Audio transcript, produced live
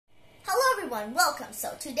everyone, welcome.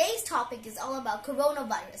 So today's topic is all about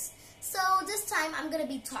coronavirus. So this time I'm going to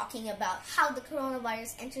be talking about how the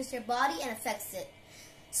coronavirus enters your body and affects it.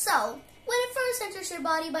 So when it first enters your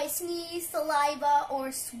body by sneeze, saliva,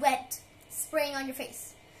 or sweat spraying on your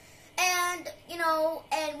face. And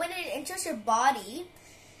when it enters your body,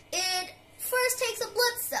 it first takes a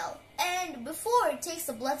blood cell. And before it takes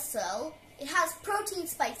a blood cell, it has protein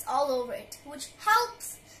spikes all over it, which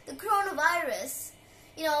helps the coronavirus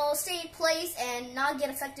stay in place and not get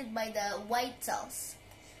affected by the white cells,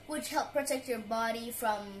 which help protect your body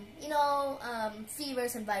from,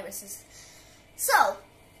 fevers and viruses. So,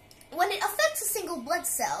 when it affects a single blood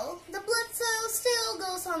cell, the blood cell still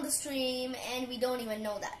goes on the stream and we don't even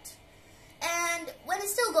know that. And when it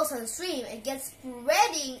still goes on the stream, it gets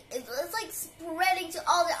spreading, it's like spreading to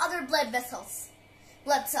all the other blood cells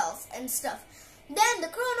and stuff. Then the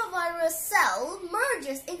coronavirus cell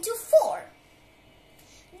merges into four.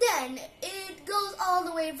 Then it goes all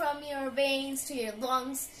the way from your veins to your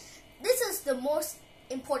lungs. This is the most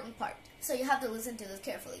important part, so you have to listen to this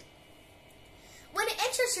carefully. When it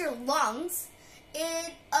enters your lungs,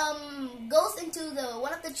 it goes into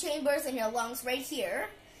one of the chambers in your lungs right here.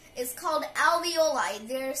 It's called alveoli.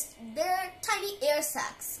 They're tiny air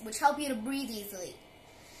sacs which help you to breathe easily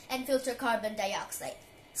and filter carbon dioxide.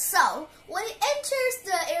 So when it enters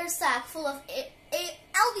the air sac full of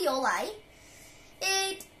alveoli,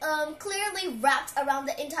 it clearly wraps around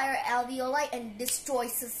the entire alveoli and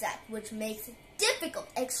destroys the sac, which makes it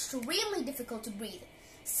extremely difficult to breathe.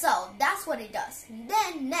 So that's what it does.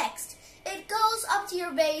 Then next, it goes up to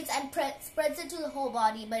your veins and spreads it to the whole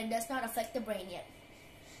body, but it does not affect the brain yet.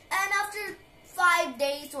 And after 5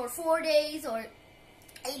 days or 4 days or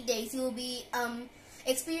 8 days, you'll be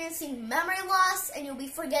experiencing memory loss and you'll be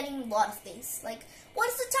forgetting a lot of things. Like,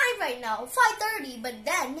 what's the time right now? 5:30, but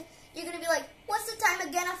then you're going to be like, what's the time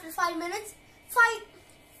again after 5 minutes?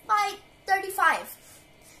 5:35.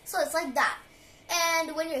 So it's like that.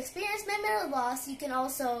 And when you experience memory loss, you can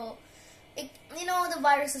also, the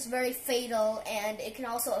virus is very fatal and it can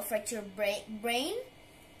also affect your brain.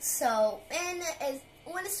 So,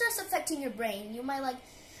 when it starts affecting your brain, you might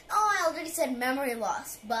I already said memory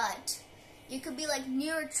loss, but you could be like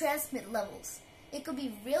neurotransmitter levels. It could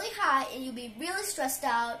be really high and you'll be really stressed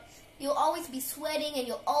out. You'll always be sweating and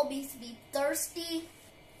you'll always be thirsty.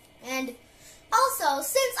 And also,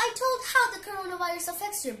 since I told how the coronavirus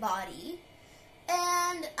affects your body,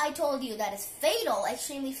 and I told you that it's fatal,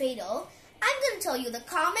 extremely fatal, I'm going to tell you the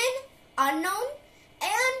common, unknown,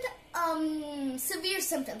 and severe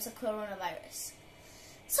symptoms of coronavirus.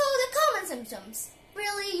 So the common symptoms,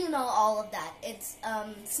 really, you know all of that. It's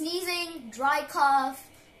sneezing, dry cough,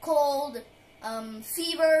 cold,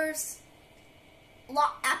 fevers,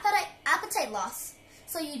 appetite loss.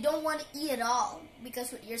 So you don't want to eat at all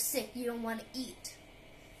because you're sick, you don't want to eat.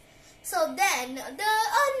 So then the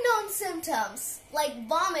unknown symptoms like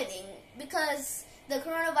vomiting, because the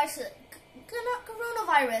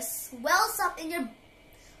coronavirus wells up in your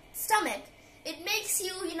stomach. It makes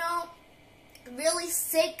you, really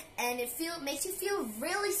sick, and makes you feel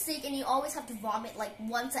really sick, and you always have to vomit like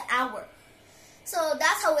once an hour. So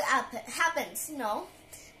that's how it happens,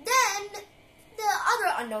 Then the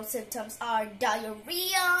other unknown symptoms are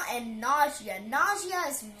diarrhea and nausea. Nausea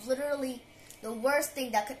is literally the worst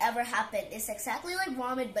thing that could ever happen. It's exactly like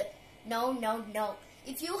vomit, but no.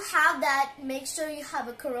 If you have that, make sure you have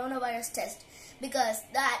a coronavirus test, because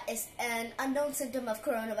that is an unknown symptom of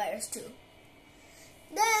coronavirus too.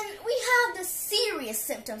 Then we have the serious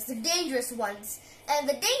symptoms, the dangerous ones. And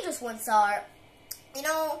the dangerous ones are,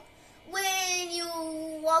 when you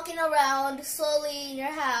walking around slowly in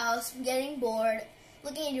your house, getting bored,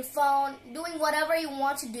 looking at your phone, doing whatever you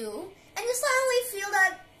want to do, and you suddenly feel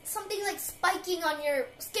that something like spiking on your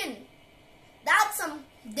skin. That's some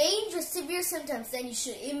dangerous, severe symptoms. Then you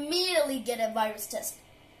should immediately get a virus test.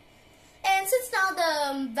 And since now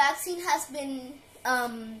the vaccine has been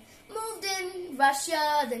moved in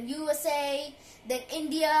Russia, then USA, then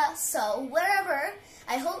India, so wherever,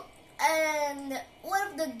 I hope, and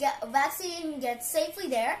what if the vaccine gets safely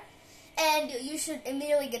there, and you should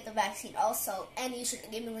immediately get the vaccine also, and you should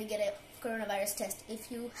immediately get a coronavirus test if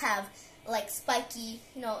you have like spiky,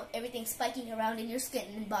 everything spiking around in your skin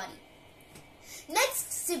and body.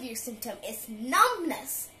 Next severe symptom is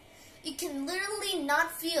numbness. You can literally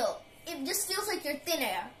not feel, it just feels like you're thin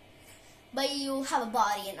air, but you have a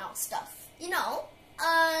body and all stuff,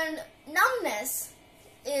 and numbness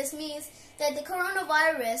means that the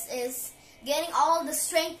coronavirus is getting all the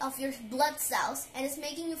strength of your blood cells, and it's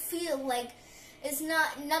making you feel like it's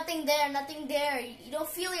nothing there. You don't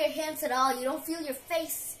feel your hands at all. You don't feel your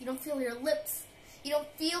face. You don't feel your lips. You don't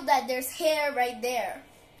feel that there's hair right there.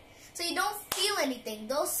 So you don't feel anything.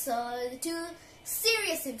 Those are the two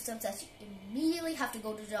serious symptoms that you immediately have to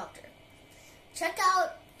go to the doctor.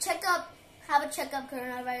 Have a checkup,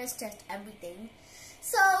 coronavirus test, everything.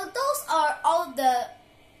 So those are all the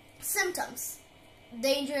symptoms.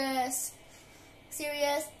 Dangerous,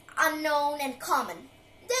 serious, unknown, and common.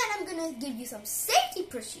 Then I'm going to give you some safety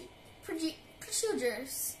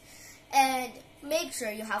procedures. And make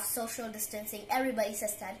sure you have social distancing. Everybody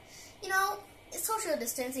says that. You know, social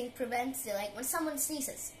distancing prevents it. Like when someone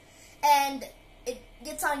sneezes and it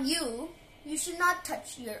gets on you, you should not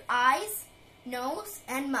touch your eyes, nose,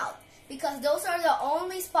 and mouth. Because those are the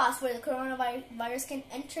only spots where the coronavirus can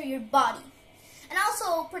enter your body. And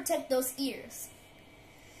also protect those ears.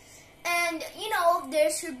 And you know, there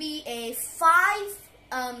should be a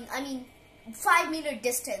 5-meter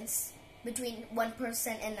distance between one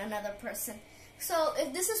person and another person. So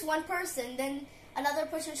if this is one person, then another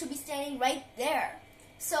person should be standing right there.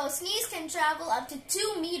 So sneeze can travel up to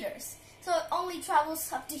 2 meters. So it only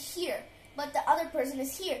travels up to here. But the other person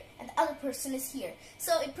is here, and the other person is here.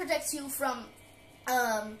 So it protects you from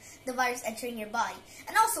the virus entering your body.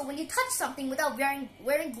 And also, when you touch something without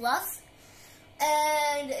wearing gloves,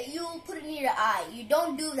 and you put it near your eye, you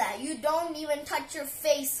don't do that. You don't even touch your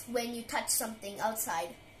face when you touch something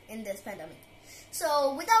outside in this pandemic.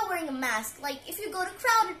 So without wearing a mask, like if you go to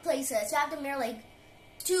crowded places, you have to wear like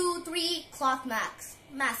 2-3 cloth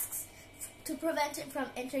masks to prevent it from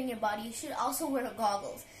entering your body. You should also wear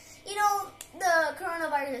goggles. You know, the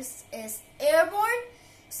coronavirus is airborne,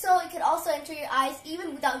 so it can also enter your eyes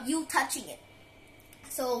even without you touching it.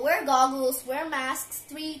 So wear goggles, wear masks,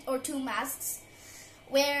 3 or 2 masks,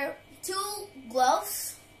 wear 2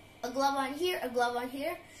 gloves, a glove on here, a glove on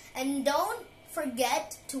here, and don't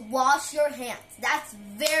forget to wash your hands. That's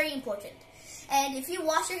very important. And if you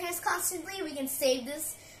wash your hands constantly, we can save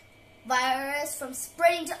this virus from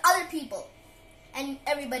spreading to other people and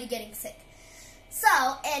everybody getting sick. So,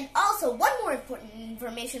 and also one more important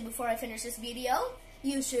information before I finish this video.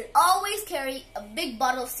 You should always carry a big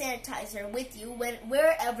bottle of sanitizer with you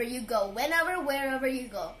wherever you go, wherever you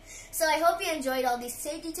go. So I hope you enjoyed all these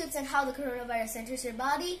safety tips and how the coronavirus enters your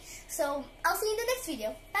body. So I'll see you in the next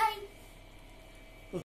video. Bye!